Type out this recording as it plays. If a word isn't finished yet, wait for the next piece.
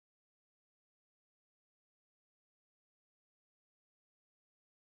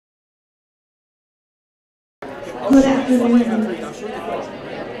Good afternoon.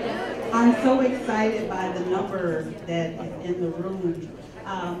 I'm so excited by the number that is in the room.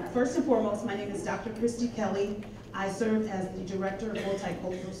 First and foremost, my name is Dr. Christy Kelly. I serve as the Director of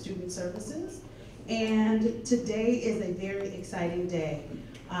Multicultural Student Services. And today is a very exciting day.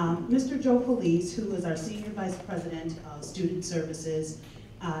 Mr. Joe Felice, who is our Senior Vice President of Student Services,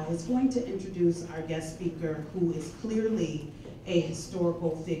 is going to introduce our guest speaker, who is clearly a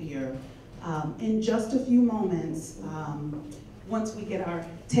historical figure. In just a few moments, once we get our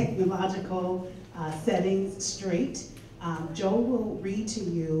technological settings straight, Joe will read to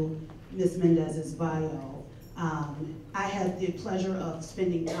you Ms. Mendez's bio. I had the pleasure of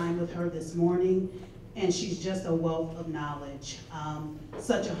spending time with her this morning, and she's just a wealth of knowledge.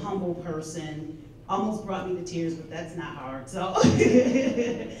 Such a humble person, almost brought me to tears, but that's not hard, so.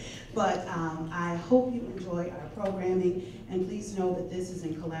 But I hope you enjoy our programming, and please know that this is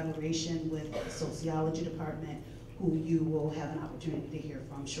in collaboration with the Sociology Department, who you will have an opportunity to hear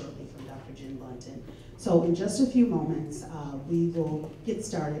from shortly from Dr. Jen Bunton. So in just a few moments, we will get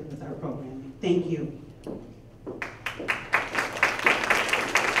started with our programming. Thank you.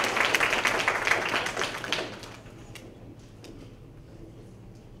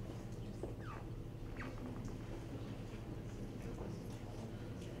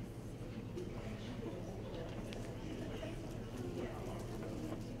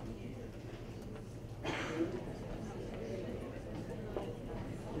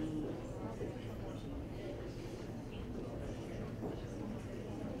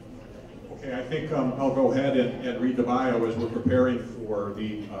 Okay, I think I'll go ahead and read the bio as we're preparing for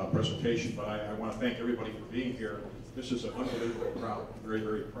the presentation, but I want to thank everybody for being here. This is an unbelievable crowd. I'm very,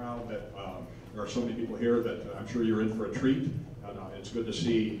 very proud that there are so many people here that I'm sure you're in for a treat. And it's good to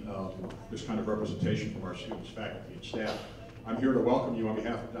see this kind of representation from our students, faculty, and staff. I'm here to welcome you on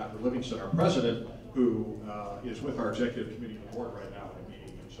behalf of Dr. Livingston, our president, who is with our executive committee of the board right now in a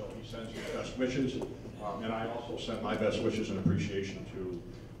meeting. And so he sends his best wishes, and I also send my best wishes and appreciation to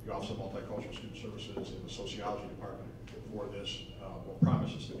the Office of Multicultural Student Services and the Sociology Department for this, what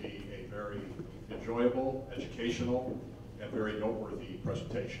promises to be a very enjoyable, educational, and very noteworthy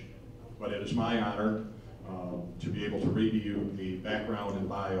presentation. But it is my honor to be able to read to you the background and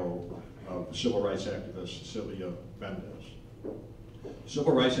bio of civil rights activist Sylvia Mendez.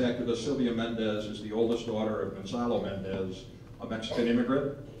 Civil rights activist Sylvia Mendez is the oldest daughter of Gonzalo Mendez, a Mexican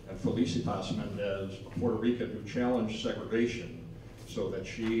immigrant, and Felicitas Mendez, a Puerto Rican who challenged segregation so that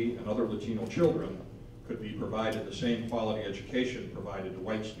she and other Latino children could be provided the same quality education provided to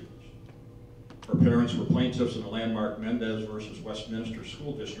white students. Her parents were plaintiffs in the landmark Mendez versus Westminster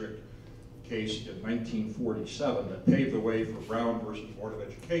School District case in 1947 that paved the way for Brown versus Board of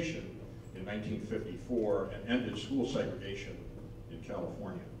Education in 1954 and ended school segregation in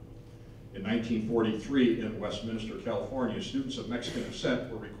California. In 1943 in Westminster, California, students of Mexican descent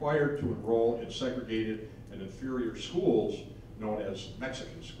were required to enroll in segregated and inferior schools known as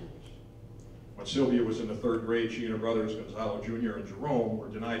Mexican schools. When Sylvia was in the 3rd grade, she and her brothers, Gonzalo Jr. and Jerome, were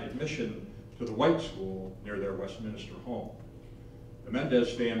denied admission to the white school near their Westminster home. The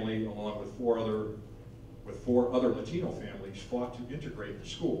Mendez family, along with four other Latino families, fought to integrate the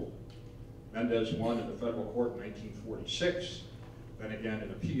school. Mendez won in the federal court in 1946, then again an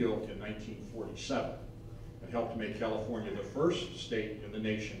appeal in 1947, and helped make California the first state in the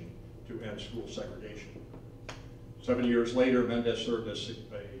nation to end school segregation. 7 years later, Mendez served as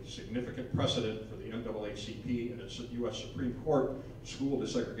a significant precedent for the NAACP and its U.S. Supreme Court school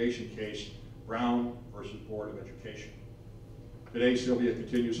desegregation case, Brown versus Board of Education. Today, Sylvia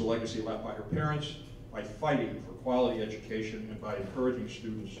continues the legacy left by her parents by fighting for quality education and by encouraging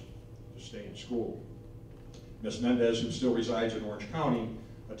students to stay in school. Ms. Mendez, who still resides in Orange County,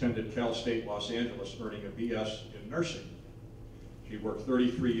 attended Cal State Los Angeles, earning a BS in nursing. She worked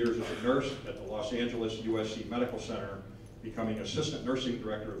 33 years as a nurse at the Los Angeles USC Medical Center, becoming assistant nursing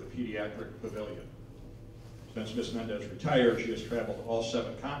director of the pediatric pavilion. Since Ms. Mendez retired, she has traveled to all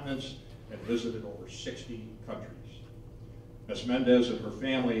 7 continents and visited over 60 countries. Ms. Mendez and her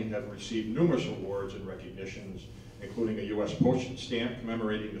family have received numerous awards and recognitions, including a U.S. postage stamp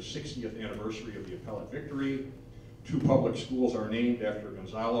commemorating the 60th anniversary of the appellate victory. 2 public schools are named after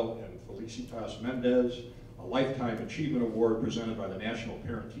Gonzalo and Felicitas Mendez, a Lifetime Achievement Award presented by the National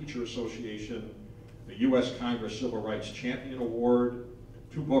Parent-Teacher Association, the U.S. Congress Civil Rights Champion Award,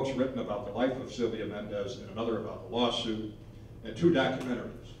 2 books written about the life of Sylvia Mendez and another about the lawsuit, and 2 documentaries.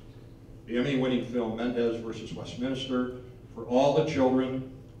 The Emmy-winning film Mendez versus Westminster, For All the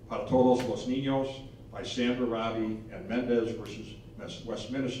Children, Para Todos los Niños, by Sandra Ravi, and Mendez versus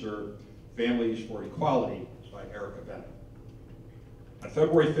Westminster, Families for Equality, by Erica Bennett. On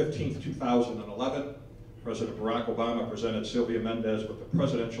February 15, 2011, President Barack Obama presented Sylvia Mendez with the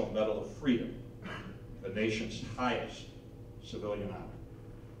Presidential Medal of Freedom, the nation's highest civilian honor.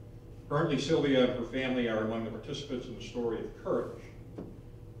 Currently, Sylvia and her family are among the participants in the story of courage,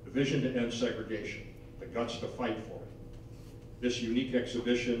 the vision to end segregation, the guts to fight for it. This unique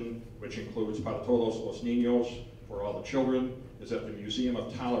exhibition, which includes Para Todos los Niños, for all the children, is at the Museum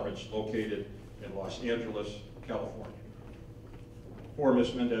of Tolerance located in Los Angeles, California. Before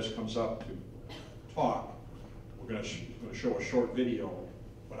Ms. Mendez comes up to talk, we're going to show a short video,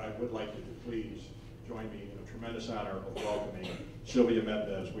 but I would like you to please join me in a tremendous honor of welcoming Sylvia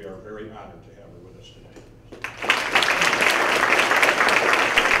Mendez. We are very honored to have her with us today.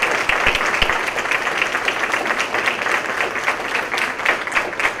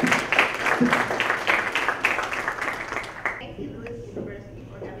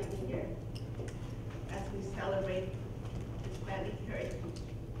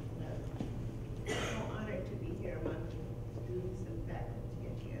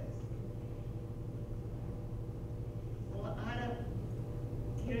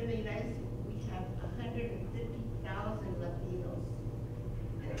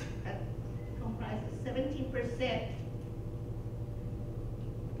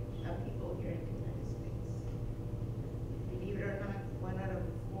 Of people here in the United States. Believe it or not, 1 out of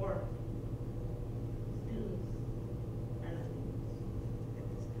 4 students are Latinos at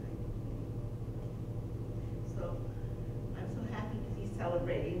this time. So I'm so happy to be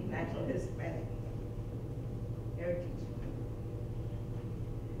celebrating National Hispanic Heritage Month.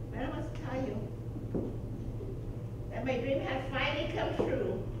 But I must tell you that my dream has finally come true.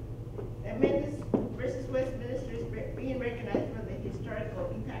 That Mendez versus Westminster is being recognized for the historical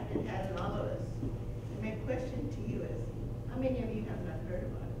impact it has on all of us. And my question to you is, how many of you have not heard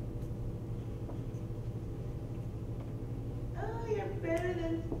about it? Oh, you're better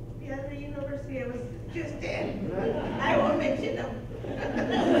than the other university I was just in. I won't mention them.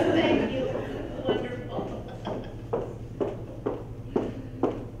 Thank you. Wonderful.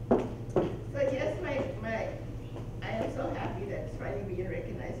 So yes, I am so happy that it's finally being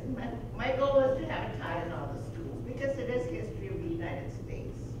recognized. And my goal was to have it taught in all the schools because it is history of the United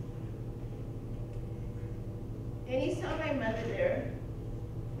States. And you saw my mother there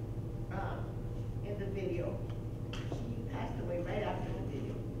in the video. She passed away right after the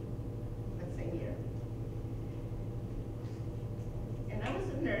video, that same year. And I was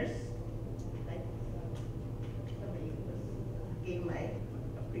a nurse, like somebody gave a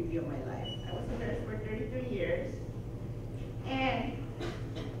preview of my life. I was a nurse for 33 years, and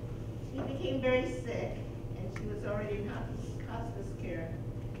she became very sick, and she was already in hospice care.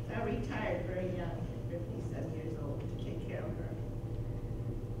 So I retired very young, at 57 years old, to take care of her.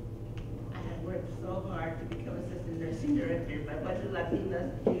 I had worked so hard to become assistant nursing director, but what do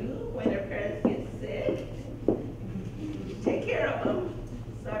Latinas do when their parents get sick? You take care of them.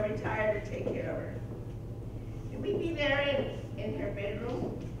 So I retired to take care of her. And we'd be there in her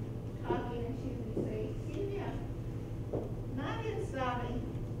bedroom, talking, and she would say, Sylvia, nadie sabe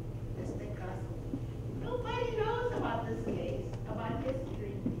este caso. Nobody knows about this case, about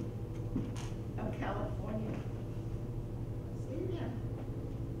history of California. Sylvia,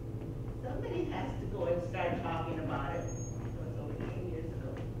 somebody has to go and start talking about it. It was over 10 years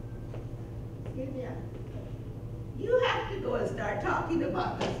ago. Sylvia, you have to go and start talking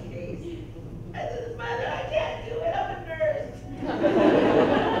about this case. I said, Mother, I can't do it, I'm a nurse.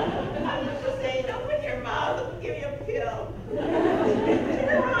 I'm just saying, open your mouth, I'll give you a pill. Turn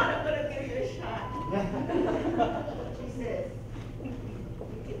around, I'm gonna give you a shot. She says, you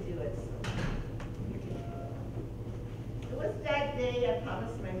can do it. You can do it. It was that day I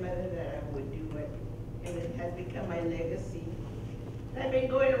promised my mother that I would do it, and it has become my legacy. I've been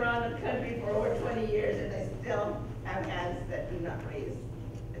going around the country for over 20 years, and I still have hands that do not raise,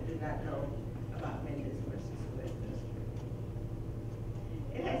 that do not know about Mendez versus Westminster.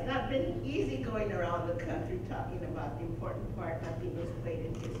 It has not been easy going around the country talking about the important part Latinos played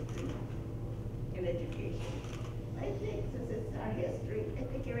in history and education. I think since it's our history, I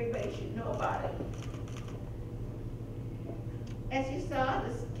think everybody should know about it. As you saw,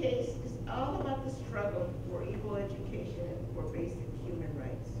 this case is all about the struggle for equal education and for basic human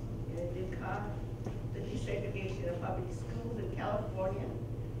rights. And it did cause the desegregation of public schools in California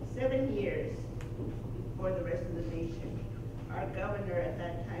 7 years before the rest of the nation. Our governor at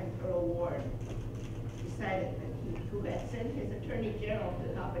that time, Earl Warren, decided that who had sent his attorney general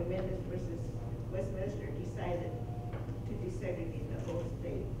to help in Mendez versus Westminster, decided to desegregate the whole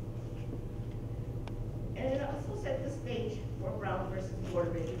state. And it also set the stage for Brown versus Board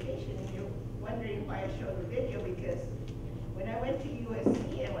of Education. And you're wondering why I showed the video, because when I went to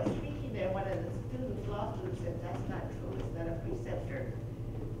USC and was speaking there, one of the students, law students, said that's not true, it's not a preceptor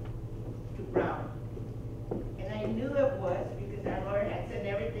to Brown. And I knew it was because our lawyer had sent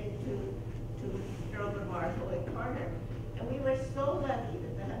everything to Harold Marshall and Carter. And we were so lucky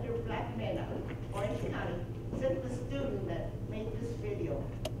that the 100 black men out of Orange County sent the student that made this video,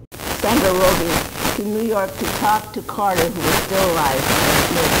 Sandra Roby, to New York to talk to Carter, who was still alive.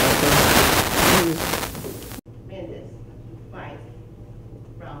 Mendez fight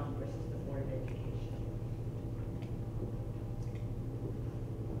Brown versus the Board of Education.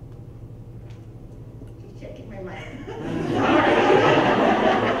 She's checking my mic.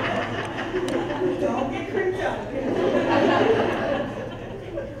 Don't get creeped out.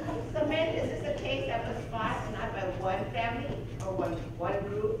 So Mendez is a case that was fought not by one family or one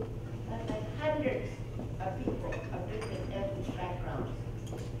group, but by hundreds of people of different ethnic backgrounds,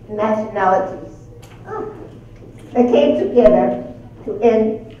 nationalities. They came together to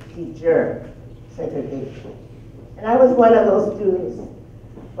end teacher segregation. And I was one of those students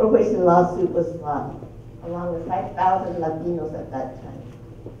for which the lawsuit was fought, along with 5,000 Latinos at that time.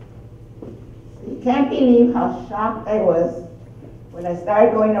 So you can't believe how shocked I was when I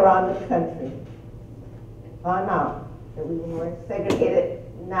started going around the country and found out that we weren't segregated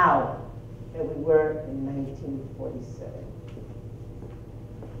now that we were in 1947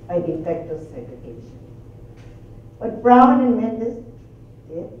 by de facto segregation. What Brown and Mendez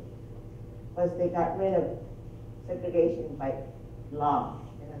did was they got rid of segregation by law,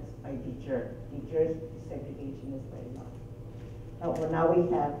 and that's by de jure. De jure segregation is by law. Well, now we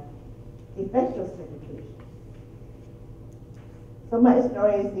have de facto segregation. So my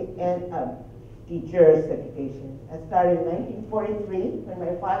story is the end of de jure segregation. I started in 1943 when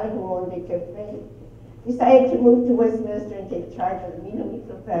my father, who owned a cafe, decided to move to Westminster and take charge of the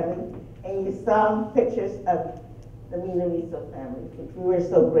Mino-Miso family, and you saw pictures of the Mino-Miso family, which we were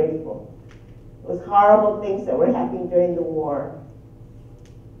so grateful. It was horrible things that were happening during the war.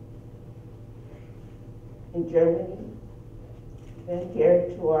 In Germany, then here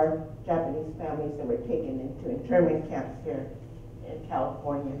to our Japanese families that were taken into internment camps here in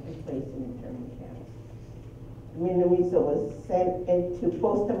California and placed in internment camps. Mino-Miso was sent into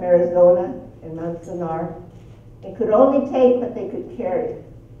Postum, Arizona and Mount Sonar. They could only take what they could carry.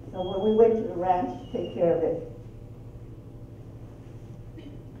 So when we went to the ranch to take care of it,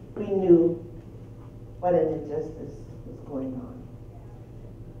 we knew what an injustice was going on.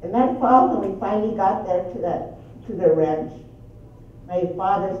 And that fall, when we finally got there to the ranch, my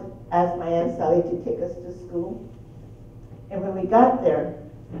father asked my Aunt Sally to take us to school. And when we got there,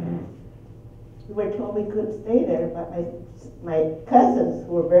 we were told we couldn't stay there, but my cousins,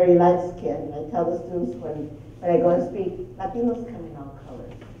 who were very light-skinned, I tell the students when I go and speak, Latinos come in all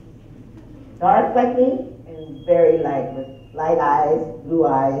colors. Dark like me, and very light, with light eyes, blue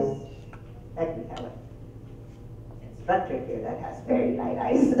eyes. That we have an instructor here that has very light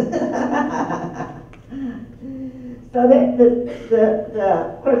eyes. So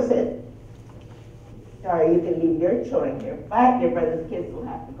the clerk said, sorry, you can leave your children here, but your brother's kids will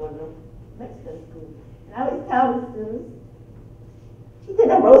have to go to Mexican school. And I always tell the students, she did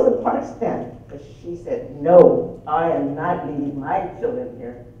a Rosa Parks stand, but she said, no, I am not leaving my children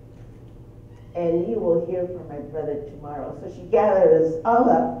here. And you will hear from my brother tomorrow. So she gathered us all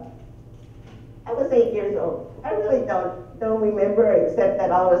up. I was 8 years old. I really don't remember, except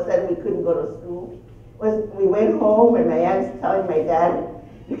that all of a sudden we couldn't go to school. We went home and my aunt's telling my dad,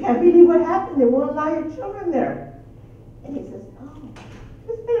 you can't believe what happened. They won't allow your children there. And he says, oh,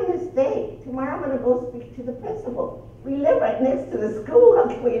 it's been a mistake. Tomorrow I'm going to go speak to the principal. We live right next to the school. How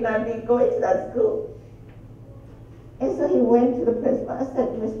can we not be going to that school? And so he went to the principal. I said,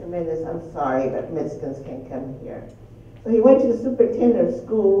 Mr. Mendez, I'm sorry, but Mexicans can't come here. So he went to the superintendent of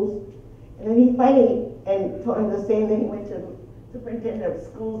schools, and then he finally told him the same thing. He went to the superintendent of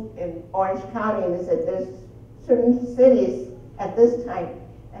schools in Orange County, and they said there's certain cities at this time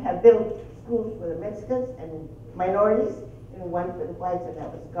that have built schools for the Mexicans and minorities, and one for the whites, and that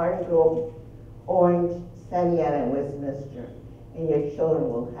was Garden Grove, Orange, Santa Ana, and Westminster. And your children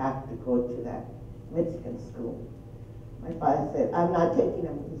will have to go to that Mexican school. My father said, I'm not taking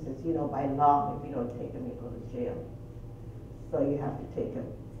them. He says, you know, by law, if you don't take them, you go to jail. So you have to take them.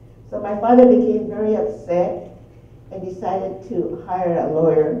 So my father became very upset and decided to hire a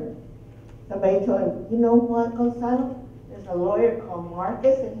lawyer. Somebody told him, you know what, Gonzalo? There's a lawyer called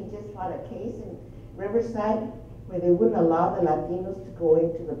Marcus, and he just fought a case in Riverside where they wouldn't allow the Latinos to go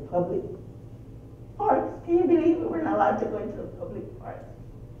into the public parks. Can you believe we weren't allowed to go into the public parks,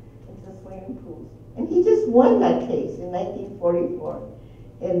 into the swimming pools? And he just won that case in 1944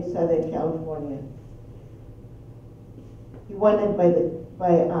 in Southern California. He won it by the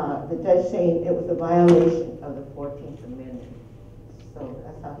by the judge saying it was a violation of the 14th Amendment. So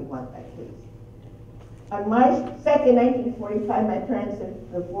that's how he won that case. On March 2nd, 1945, my parents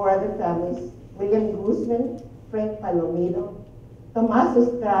and the four other families, William Guzman, Frank Palomino, Tomas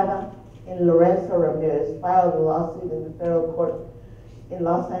Estrada, and Lorenzo Ramirez, filed a lawsuit in the federal court in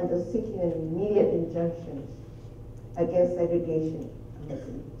Los Angeles seeking an immediate injunction against segregation of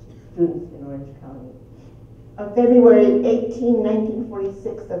students in Orange County. On February 18,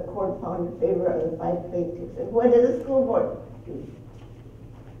 1946, the court found in favor of the 5 plaintiffs. And what did the school board do?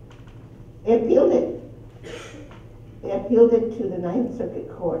 They appealed it. They appealed it to the Ninth Circuit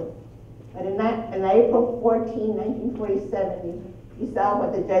Court. But in April 14, 1947, you saw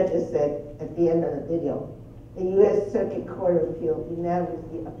what the judges said at the end of the video. The U.S. Circuit Court of Appeal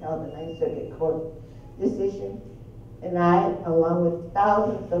unanimously upheld the Ninth Circuit Court decision, and I, along with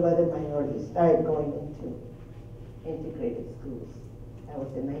thousands of other minorities, started going into integrated schools. That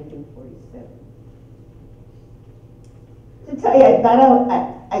was in 1947. To tell you, I thought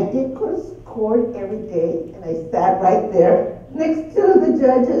I did go to court every day, and I sat right there next to the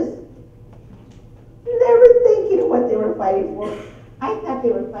judges, never thinking of what they were fighting for. I thought they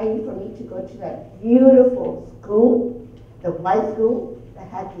were fighting for me to go to that beautiful school, the white school that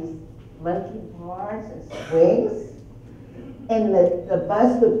had these monkey bars and swings. And the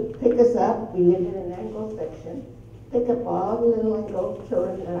bus would pick us up. We lived in an Anglo section. Pick up all the little Anglo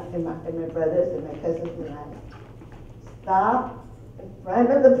children and my brothers and my cousins and I. Stop in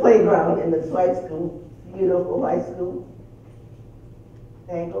front of the playground in this white school, beautiful white school.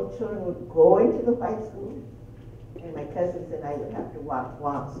 The Anglo children would go into the white school, and my cousins and I would have to walk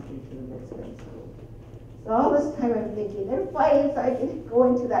into the Mexican school. So all this time I'm thinking, they're fighting so I can go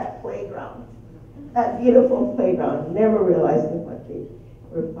into that playground, that beautiful playground, never realizing what they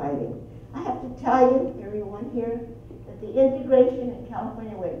were fighting. I have to tell you, everyone here, that the integration in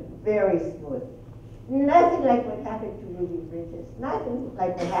California went very smooth. Nothing like what happened to Ruby Bridges, nothing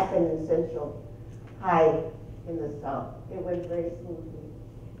like what happened in Central High in the South. It went very smoothly.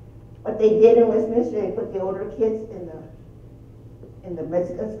 What they did in Westminster, they put the older kids in the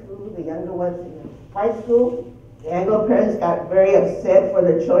Mexican school, the younger ones in the white school. The Anglo parents got very upset for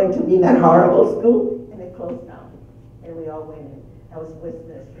their children to be in that horrible school, and it closed down. And we all went in. That was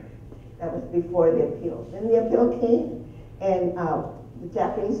Westminster. That was before the appeal. Then the appeal came, and the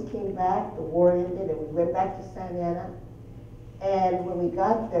Japanese came back, the war ended, and we went back to Santa Ana. And when we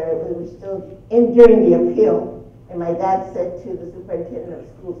got there, we were still during the appeal. And my dad said to the superintendent of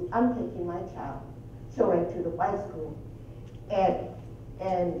schools, I'm taking my children to the white school.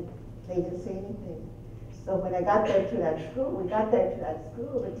 And they didn't say anything. So when I got there to that school,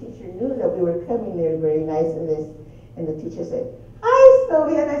 the teacher knew that we were coming there very nice and the teacher said, hi,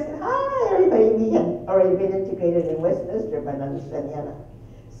 Sylvia. And I said, hi, everybody. We had already been integrated in Westminster, but not in Santa Ana.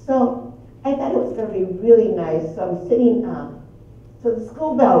 So I thought it was going to be really nice. So I'm sitting, so the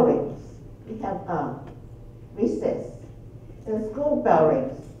school bell rings. We have recess, and the school bell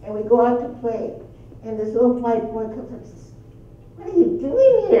rings, and we go out to play, and this little white boy comes up and says, what are you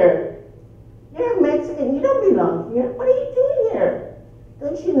doing here? You're a Mexican, you don't belong here. What are you doing here?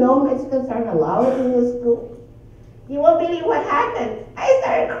 Don't you know Mexicans aren't allowed in this school? You won't believe what happened. I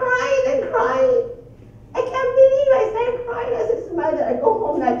started crying and crying. I can't believe I started crying. I said to mother, I go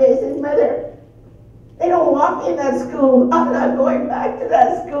home that day, I said, mother, they don't want me in that school. I'm not going back to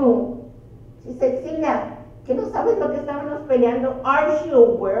that school. She said, Sylvia, ¿que no sabes lo que estábamos peleando? Aren't you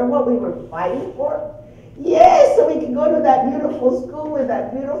aware of what we were fighting for? Yes, so we could go to that beautiful school with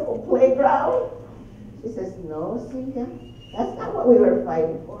that beautiful playground. She says, no, Sylvia, that's not what we were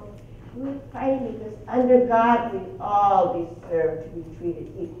fighting for. We were fighting because under God, we all deserve to be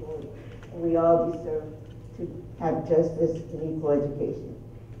treated equally. And we all deserve to have justice and equal education.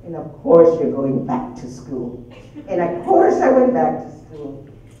 And of course, you're going back to school. And of course, I went back to school.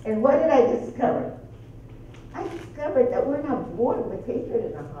 And what did I discover? I discovered that we're not born with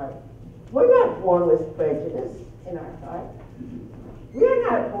hatred in our heart. We're not born with prejudice in our heart. We're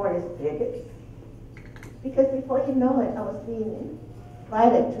not born as bigots. Because before you know it, I was being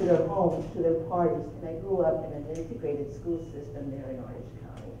invited to their homes, to their parties, and I grew up in an integrated school system there in Orange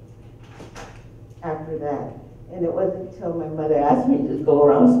County. After that, and it wasn't until my mother asked me to go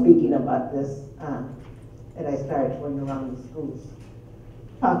around speaking about this that I started going around the schools,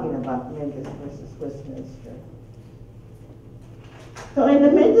 talking about Mendez versus Westminster. So in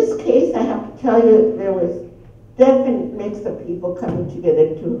the Mendez case, I have to tell you, there was definite mix of people coming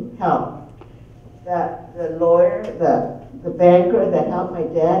together to help. The lawyer, the banker that helped my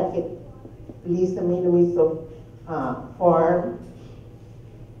dad get Lisa Minamiso farm,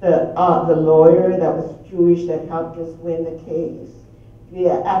 the lawyer that was Jewish that helped us win the case, the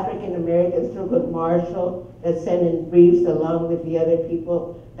African Americans, Thurgood Marshall, that sent in briefs along with the other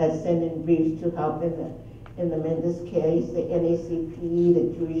people that sent in briefs to help in the Mendez case, the NACP, the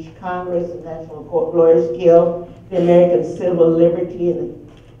Jewish Congress, the National Lawyers Guild, the American Civil Liberty,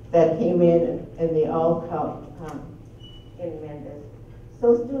 that came in, and they all helped in Mendez.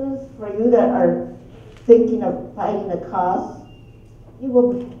 So students, for you that are thinking of fighting a cause, you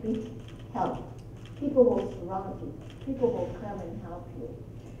will be helped. People will surround you. People will come and help you.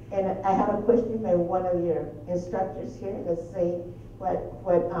 And I have a question by one of your instructors here that's saying what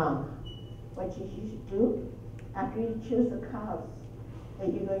you should do after you choose a cause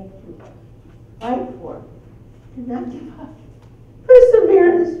that you're going to fight for. Do not give up.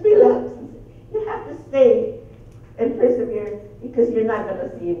 Perseverance, relax. You have to stay and persevere because you're not going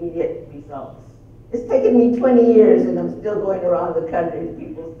to see immediate results. It's taken me 20 years and I'm still going around the country.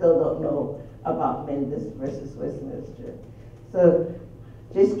 People still don't know about Mendez versus Westminster. So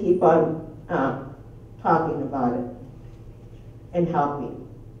just keep on talking about it and helping.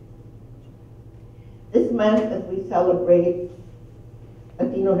 This month, as we celebrate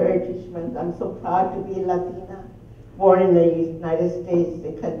Latino Heritage Month, I'm so proud to be Latina, born in the United States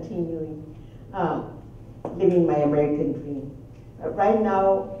and continuing living my American dream. But right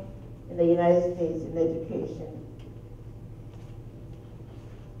now, in the United States in education,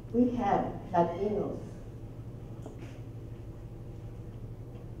 we have Latinos.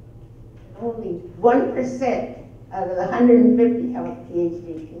 Only 1% out of the 150 have a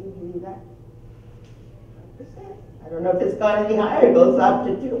PhD. Can you believe that? 1%. I don't know if it's gone any higher. It goes up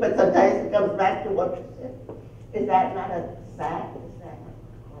to 2, but sometimes it comes back to 1%. Is that not a sad? Is that not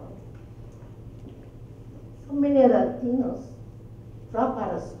horrible? So many of the Latinos drop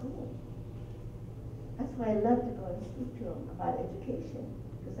out of school. That's why I love to go and speak to them about education,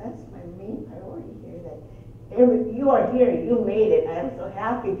 because that's my main priority here. That you are here, you made it. I am so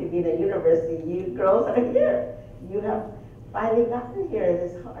happy to be in the university. You girls are here. You have finally gotten here.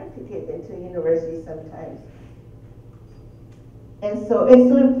 It's hard to get into university sometimes. And so it's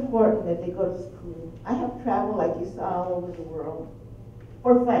so important that they go to school. I have traveled, like you saw, all over the world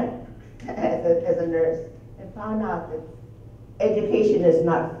for fun as a nurse, and found out that education is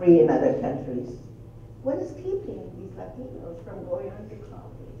not free in other countries. What is keeping these Latinos from going on to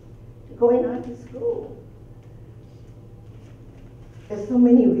college, to going on to school? There's so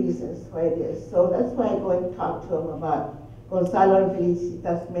many reasons why it is. So that's why I go and talk to them about Gonzalo and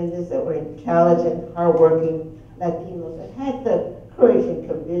Felicitas Mendez, that were intelligent, hardworking Latinos that had the courage and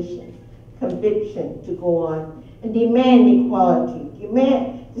conviction to go on and demand equality,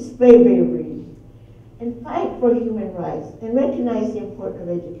 display bravery, and fight for human rights, and recognize the importance of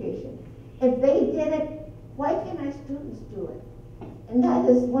education. If they did it, why can't our students do it? And that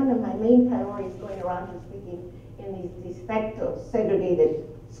is one of my main priorities going around and speaking in these de facto segregated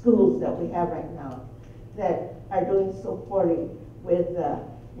schools that we have right now that are doing so poorly with the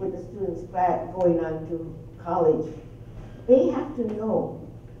students going on to college. They have to know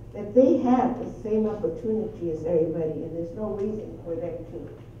that they have the same opportunity as everybody, and there's no reason for them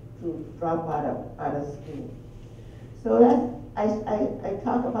to drop out of school. So I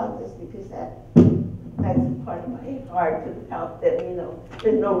talk about this because that's part of my heart, to help them.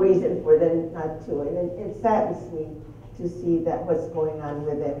 There's no reason for them not to, and it saddens me to see that what's going on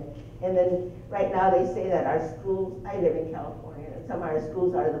with them. And then right now they say that our schools, I live in California, and some of our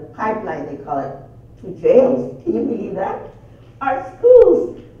schools are the pipeline, they call it, to jails. Can you believe that? Our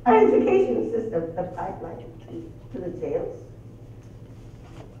schools, our education system, the pipeline to the jails.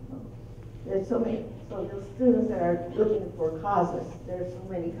 There's so many, so those students that are looking for causes, there's so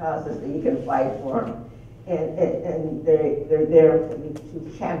many causes that you can fight for, and they're there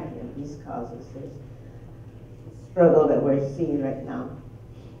to champion these causes. There's a struggle that we're seeing right now.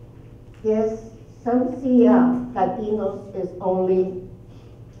 Yes, some see Latinos as only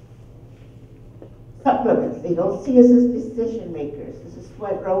supplements. They don't see us as decision makers. This is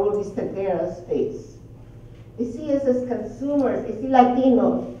what Raul Vizcaguera states. They see us as consumers. They see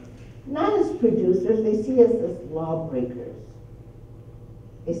Latinos not as producers. They see us as lawbreakers.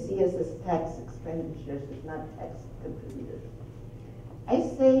 They see us as tax expenditures, as not tax contributors. I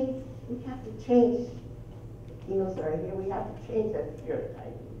say we have to change. Latinos are here. We have to change that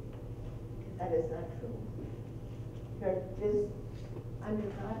stereotype. That is not true. You're just under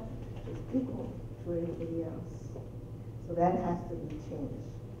God, just equal to anybody else. So that has to be changed.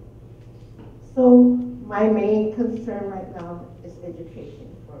 So my main concern right now is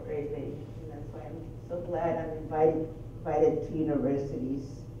education for everybody, and that's why I'm so glad I'm invited to universities.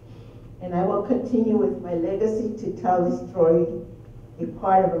 And I will continue with my legacy to tell the story, a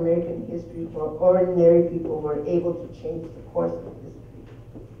part of American history where ordinary people were able to change the course of history.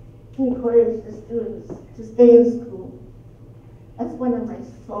 encourage the students to stay in school. That's one of my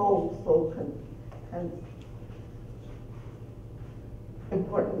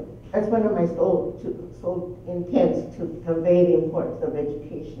important, that's one of my so intents to convey the importance of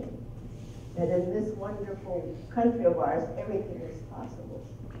education. That in this wonderful country of ours, everything is possible.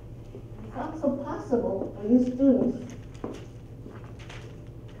 It's also possible for you students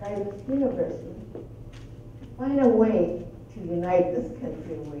by this university to find a way to unite this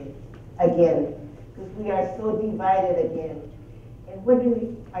country again, because we are so divided again. And what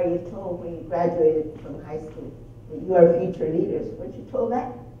are you told when you graduated from high school? That you are future leaders. Weren't you told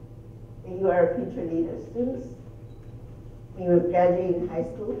that? That you are future leaders, students? When you were graduating high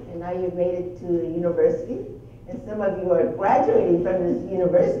school, and now you've made it to the university, and some of you are graduating from this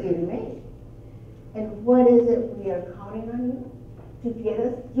university in May. And what is it we are counting on you to get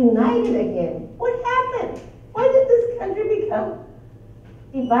us united again? What happened? Why did this country become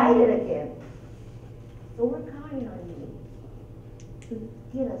divided again? So we're counting on you to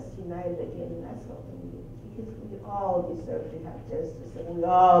get us united again, and that's what we need, because we all deserve to have justice, and we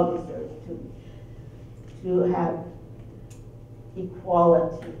all deserve to have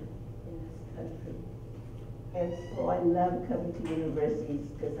equality in this country. And so I love coming to universities,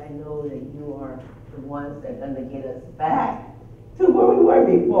 because I know that you are the ones that are going to get us back to where we were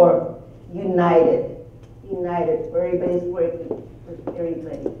before, united, where everybody's working with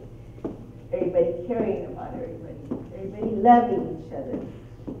everybody, everybody caring about everybody loving each other.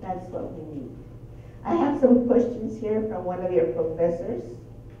 That's what we need. I have some questions here from one of your professors.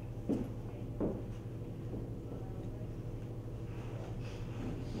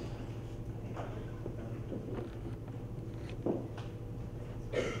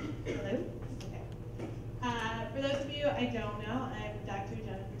 Hello? Okay. For those of you I don't know, I'm Dr.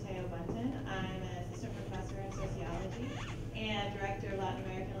 Jennifer Teo-Bunton. I'm an assistant professor in sociology and director of Latin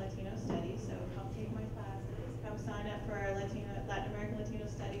American Latino Studies, so come take my classes. Come sign up for our Latin American Latino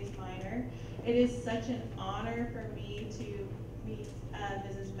Studies minor. It is such an honor for me to meet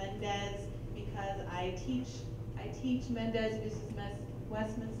Mrs. Mendez, because I teach Mendez versus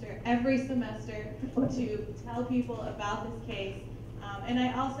Westminster every semester to tell people about this case. And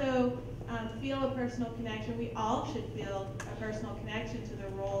I also feel a personal connection. We all should feel a personal connection to the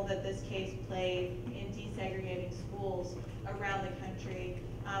role that this case played in desegregating schools around the country.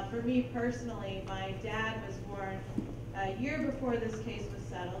 For me personally, my dad was born a year before this case was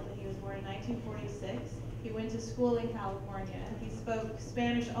settled. He was born in 1946. He went to school in California. He spoke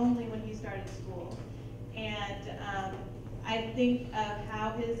Spanish only when he started school. And I think of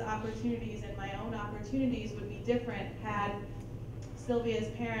how his opportunities and my own opportunities would be different had Sylvia's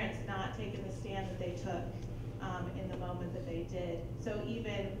parents not taken the stand that they took in the moment that they did. So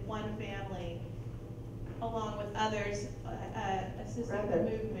even one family, along with others, assisting the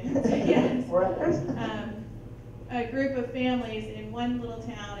movement, yes, a group of families in one little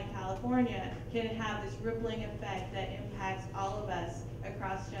town in California can have this rippling effect that impacts all of us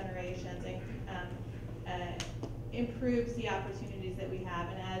across generations and improves the opportunities that we have.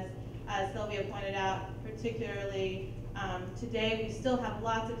 And as Sylvia pointed out, particularly today, we still have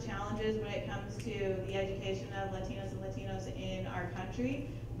lots of challenges when it comes to the education of Latinos and Latinos in our country,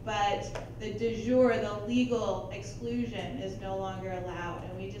 but the de jure, the legal exclusion is no longer allowed,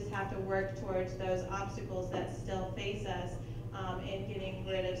 and we just have to work towards those obstacles that still face us in getting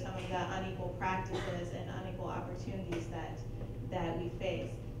rid of some of the unequal practices and unequal opportunities that we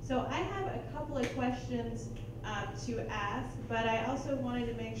face. So I have a couple of questions to ask, but I also wanted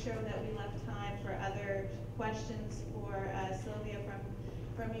to make sure that we left time for other questions for Sylvia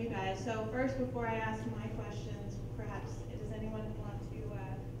from you guys. So first, before I ask my questions, perhaps, does anyone want to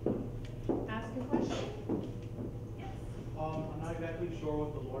ask a question? Yes. I'm not exactly sure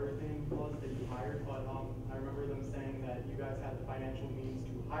what the lawyer thing was that you hired, but I remember them saying that you guys had the financial means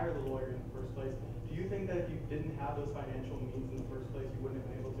to hire the lawyer in the first place. Do you think that if you didn't have those financial means in the first place, you wouldn't have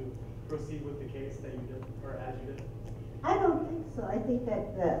been able to proceed with the case that you did, or as you did? I don't think so. I think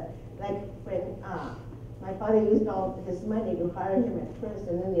that, like when my father used all his money to hire him at first,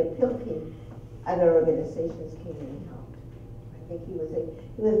 and then the appeal came, other organizations came in and helped. I think he was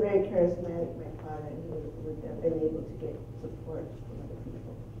very charismatic, my father, and he would have been able to get support from other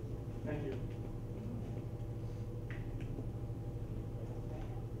people. Thank you.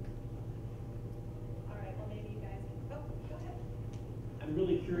 All right, well, maybe you guys can, oh, go ahead. I'm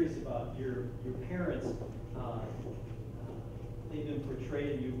really curious about your parents. They've been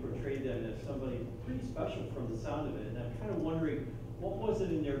portrayed, you portrayed them as somebody pretty special from the sound of it. And I'm kind of wondering, what was it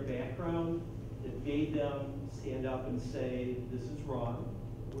in their background that made them stand up and say, this is wrong,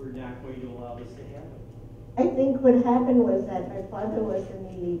 we're not going to allow this to happen? I think what happened was that my father was an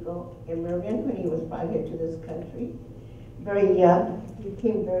illegal immigrant when he was brought here to this country. Very young, he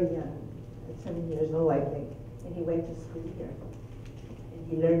came very young, at 7 years old, I think, and he went to school here. And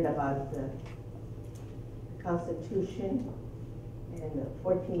he learned about the Constitution and the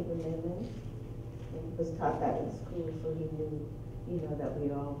 14th Amendment, and he was taught that in school, so he knew, that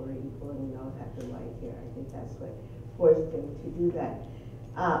we all were equal and we all had the right here. I think that's what forced him to do that.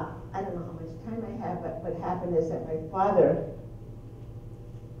 I don't know how much time I have, but what happened is that my father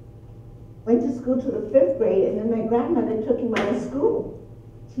went to school to the 5th grade, and then my grandmother took him out of school.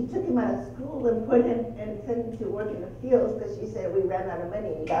 She took him out of school and put him and sent him to work in the fields because she said we ran out of money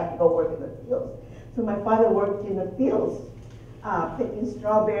and you got to go work in the fields. So my father worked in the fields, picking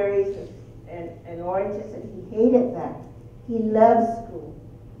strawberries and oranges, and he hated that. He loved school.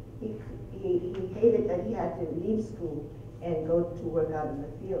 He hated that he had to leave school and go to work out in the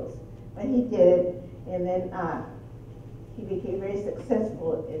fields. But he did it, and then he became very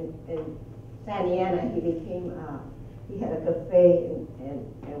successful in Santa Ana. He had a cafe and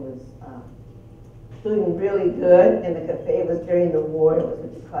was doing really good, and the cafe was during the war. It was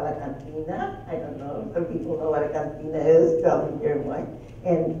what you call a cantina. I don't know, some people know what a cantina is, tell me here why,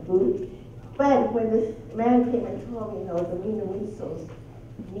 and food. But when this man came and told me, the Minowisos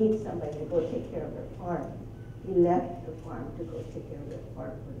need somebody to go take care of their farm, he left the farm to go take care of their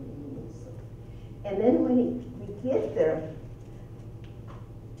farm for the Minowisos. And then when we get there,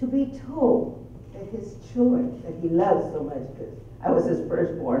 to be told that his children, that he loved so much, because I was his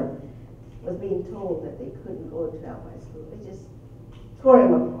firstborn, was being told that they couldn't go to my school. It just tore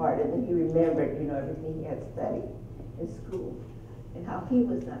him apart, and then he remembered, everything he had studied in school, and how he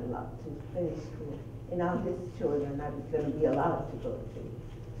was not allowed to finish school, and now his children are not going to be allowed to go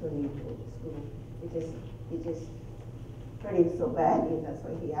to a neutral school. It just hurt him so badly. That's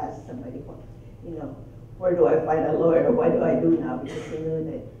why he asked somebody, where do I find a lawyer, or what do I do now? Because he knew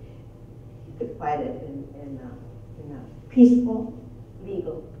that he could fight it in a peaceful,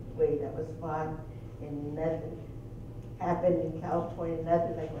 legal way that was fought, and nothing happened in California,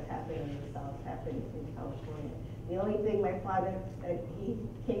 nothing like what happened in the South happened in California. The only thing my father said, he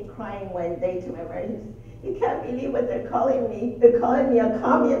came crying one day to my mother, you can't believe what they're calling me. They're calling me a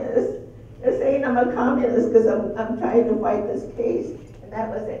communist. They're saying I'm a communist because I'm trying to fight this case. And that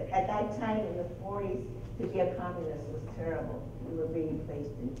was it. At that time in the 40s, to be a communist was terrible. We were being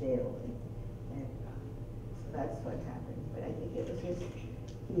placed in jail. And so that's what happened. But I think it was just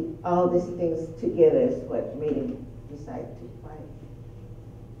all these things together is what made him decide to fight.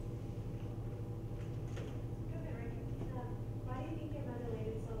 Why do you think your mother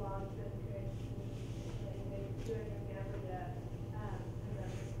waited so long to encourage you and your family to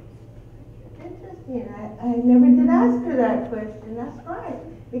Interesting. I never did ask her that question. That's right.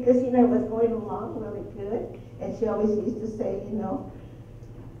 Because, it was going along really good. And she always used to say,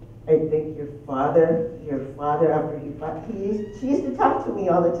 I think your father, after he fought, she used to talk to me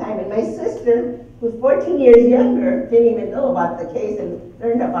all the time. And my sister, who's 14 years younger, didn't even know about the case and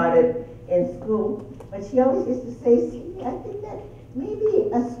learned about it in school. But she always used to say, Sylvia, I think that maybe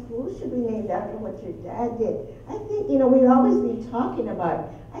a school should be named after what your dad did. I think, we'd always be talking about it.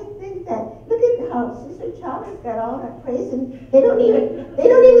 I think that, look at how Sister Chavez got all that praise, and they don't even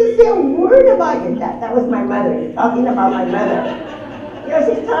say a word about your dad. That was my mother. You're talking about my mother.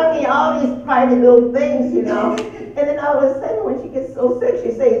 She's telling me all these private little things, And then all of a sudden, when she gets so sick,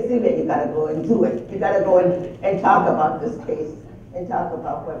 she says, Sylvia, you gotta go and do it. You gotta go and talk about this case and talk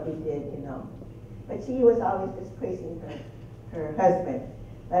about what we did, But she was always just praising her husband.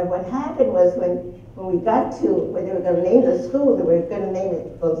 But what happened was when we got to where they were going to name the school, they were going to name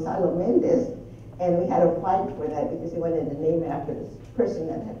it Gonzalo Mendez, and we had a fight for that because they wanted to name it after this person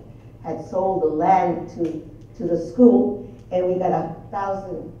that had sold the land to the school, and we got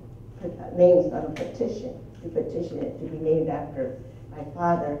 1,000 names on a petition to petition it to be named after my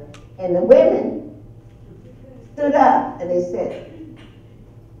father. And the women stood up and they said,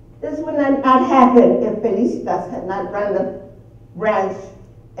 this would not happen if Felicitas had not run the branch,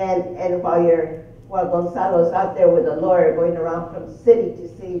 and while Gonzalo's out there with a lawyer going around from city to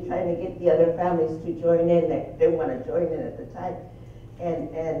city trying to get the other families to join in. They didn't want to join in at the time,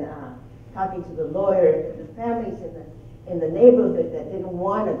 and talking to the lawyer and the families in the neighborhood that didn't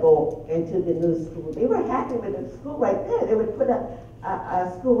want to go into the new school. They were happy with the school right there. They would put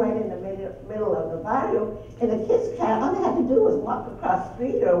a school right in the middle of the barrio, and the kids all they had to do was walk across the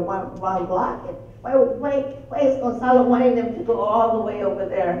street or one block. And why is Gonzalo wanting them to go all the way over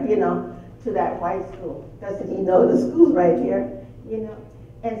there, to that white school? Doesn't he know the school's right here,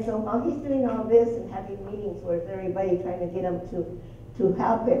 And so while he's doing all this and having meetings with everybody, trying to get them to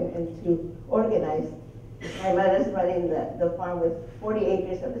help him and to organize, My mother's running the farm with 40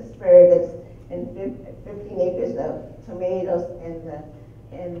 acres of asparagus and 15 acres of tomatoes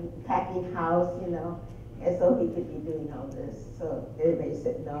and packing house, you know. And so he could be doing all this. So everybody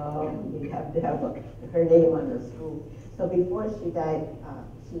said, no, you have to have her name on the school. So before she died,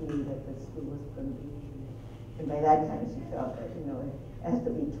 she knew that the school was going to be. And by that time, she felt that, you know, it has to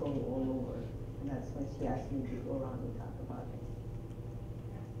be told all over. And that's when she asked me to go around and talk about it.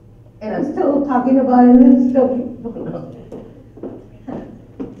 And I'm still talking about it, and still people don't know.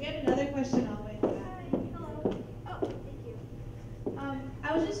 We had another question all the way in the back. Hi, hello. Oh, thank you.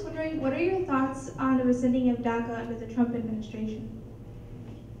 I was just wondering, what are your thoughts on the rescinding of DACA under the Trump administration?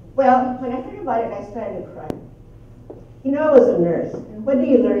 Well, when I heard about it, I started crying. You know, I was a nurse. And what do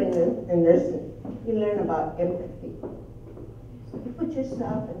you learn in nursing? You learn about empathy. You put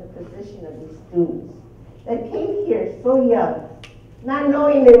yourself in the position of these students that came here so young, not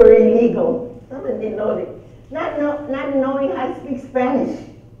knowing they were illegal. Some of them didn't know it. Not knowing how to speak Spanish.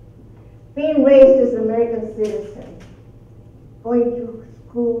 Being raised as an American citizen. Going to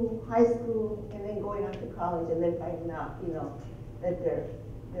school, high school, and then going on to college, and then finding out, you know, that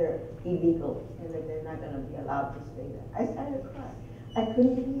they're illegal and that they're not going to be allowed to stay there. I started crying. I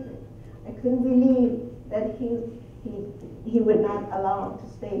couldn't believe it. I couldn't believe that he would not allow them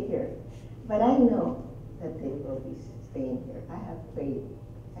to stay here. But I know that they will be staying here. I have faith.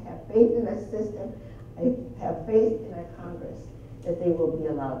 I have faith in the system. I have faith in our Congress that they will be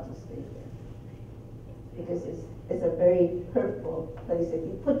allowed to stay here. Because it's a very hurtful place. If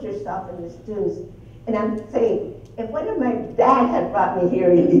you put yourself in the students, and I'm saying, if one of my dad had brought me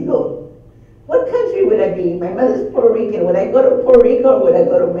here illegal, what country would I be? My mother's Puerto Rican. Would I go to Puerto Rico or would I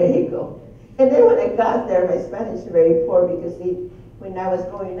go to Mexico? And then when I got there, my Spanish is very poor because when I was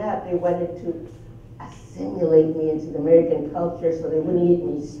growing up, they wanted to assimilate me into the American culture so they wouldn't let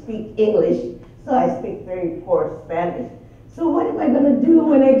me speak English. So I speak very poor Spanish. So what am I going to do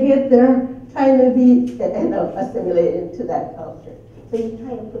when I get there, trying to be assimilated into that culture? So you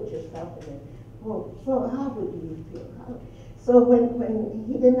try to put yourself in it. Well, how would you feel? So when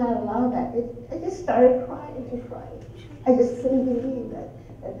he did not allow that, I just started crying and crying. I just couldn't believe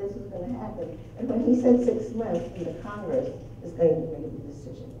that this was going to happen. And when he said 6 months, and the Congress is going to make the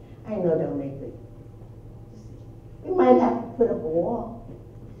decision, I know they'll make the decision. We might have to put up a wall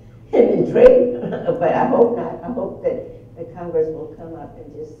and then trade, but I hope not. I hope that the Congress will come up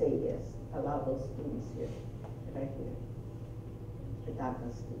and just say yes, allow those students here that are here, the DACA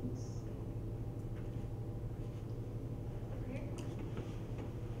students.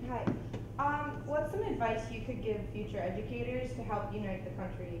 Hi. What's some advice you could give future educators to help unite the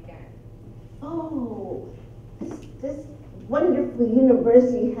country again? Oh, this wonderful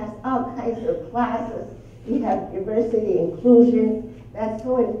university has all kinds of classes. We have diversity, inclusion. That's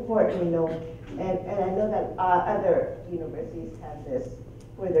so important, you know. And I know that other universities have this,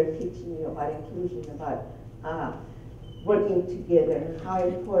 where they're teaching you about inclusion, about working together, how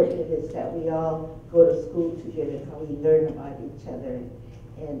important it is that we all go to school together, how we learn about each other,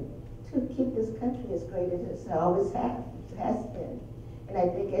 and to keep this country as great as it always has been. And I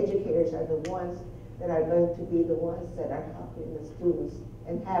think educators are the ones that are going to be the ones that are helping the students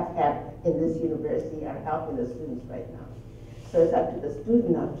and have in this university are helping the students right now. So it's up to the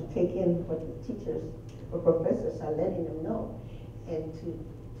student now to take in what the teachers or professors are letting them know and to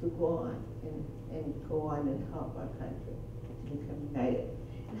go on and go on and help our country to become united.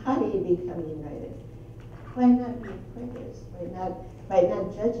 And how do you become united? By not being prejudiced, by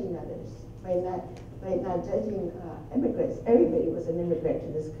not judging others, by not judging immigrants. Everybody was an immigrant to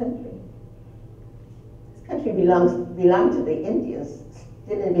this country. This country belonged to the Indians.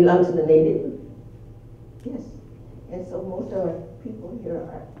 Didn't it belong to the native? Yes. And so most of our people here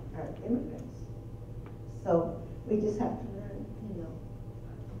are immigrants. So we just have to learn, you know.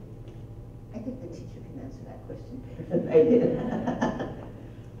 I think the teacher can answer that question. I did.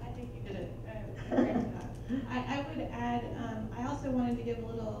 I think you did a great job. I would add, I also wanted to give a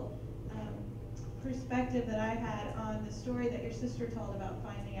little perspective that I had on the story that your sister told about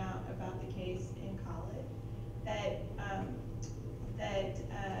finding out about the case in college. That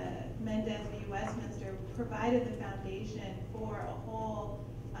Mendez v. Westminster provided the foundation for a whole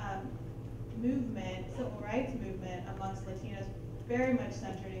movement, civil rights movement amongst Latinos, very much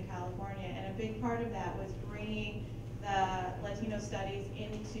centered in California. And a big part of that was bringing the Latino studies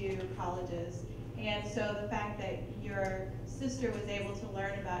into colleges. And so the fact that your sister was able to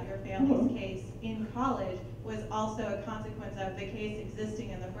learn about your family's case in college was also a consequence of the case existing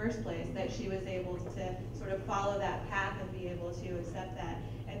in the first place, that she was able to sort of follow that path and be able to accept that.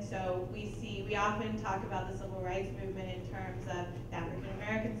 And so we often talk about the civil rights movement in terms of the African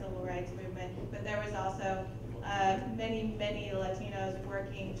American civil rights rights movement, but there was also many Latinos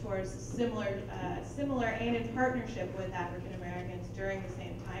working towards similar and in partnership with African Americans during the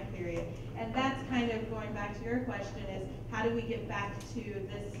same time period. And that's kind of going back to your question, is how do we get back to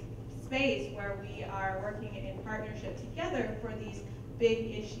this space where we are working in partnership together for these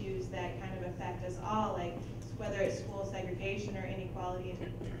big issues that kind of affect us all, like whether it's school segregation or inequality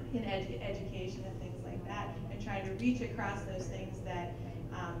in education and things like that, and trying to reach across those things that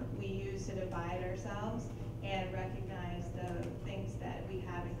we use to divide ourselves and recognize the things that we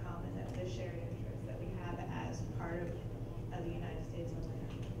have in common, that the shared interests that we have as part of the United States of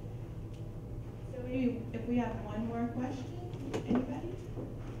America. So maybe if we have one more question, anybody?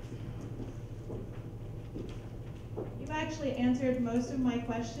 You've actually answered most of my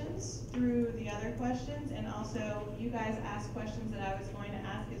questions through the other questions, and also you guys asked questions that I was going to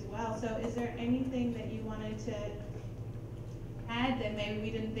ask as well. So is there anything that you wanted to add that maybe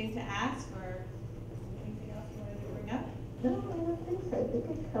we didn't think to ask, or anything else you wanted to bring up? No, I don't think so. I think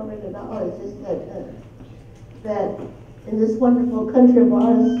I covered it all. It's just that in this wonderful country of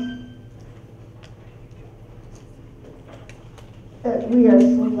ours, that we are so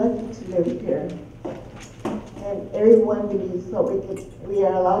lucky to live here. And everyone believes so we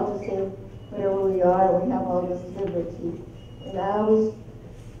are allowed to say whatever we are, we have all this liberty. And I always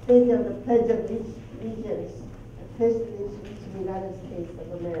think of the Pledge of Allegiance, the Pledge of Allegiance to the United States of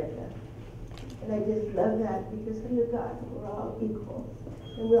America. And I just love that, because under God, we're all equal,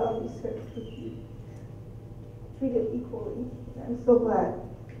 and we all deserve to be treated equally. And I'm so glad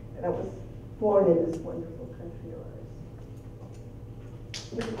that I was born in this wonderful country of ours.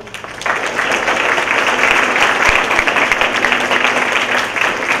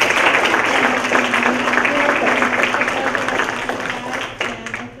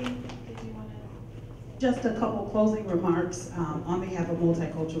 Just a couple closing remarks. On behalf of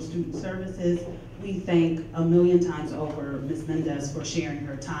Multicultural Student Services, we thank a million times over Ms. Mendez for sharing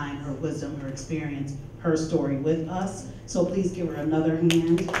her time, her wisdom, her experience, her story with us. So please give her another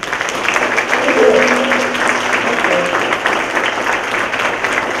hand.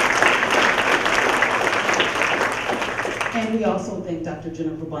 And we also thank Dr.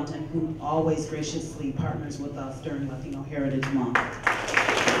 Jennifer Bunton, who always graciously partners with us during Latino Heritage Month.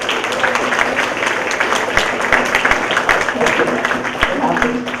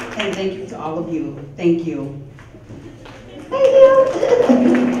 And thank you to all of you. Thank you. Thank you.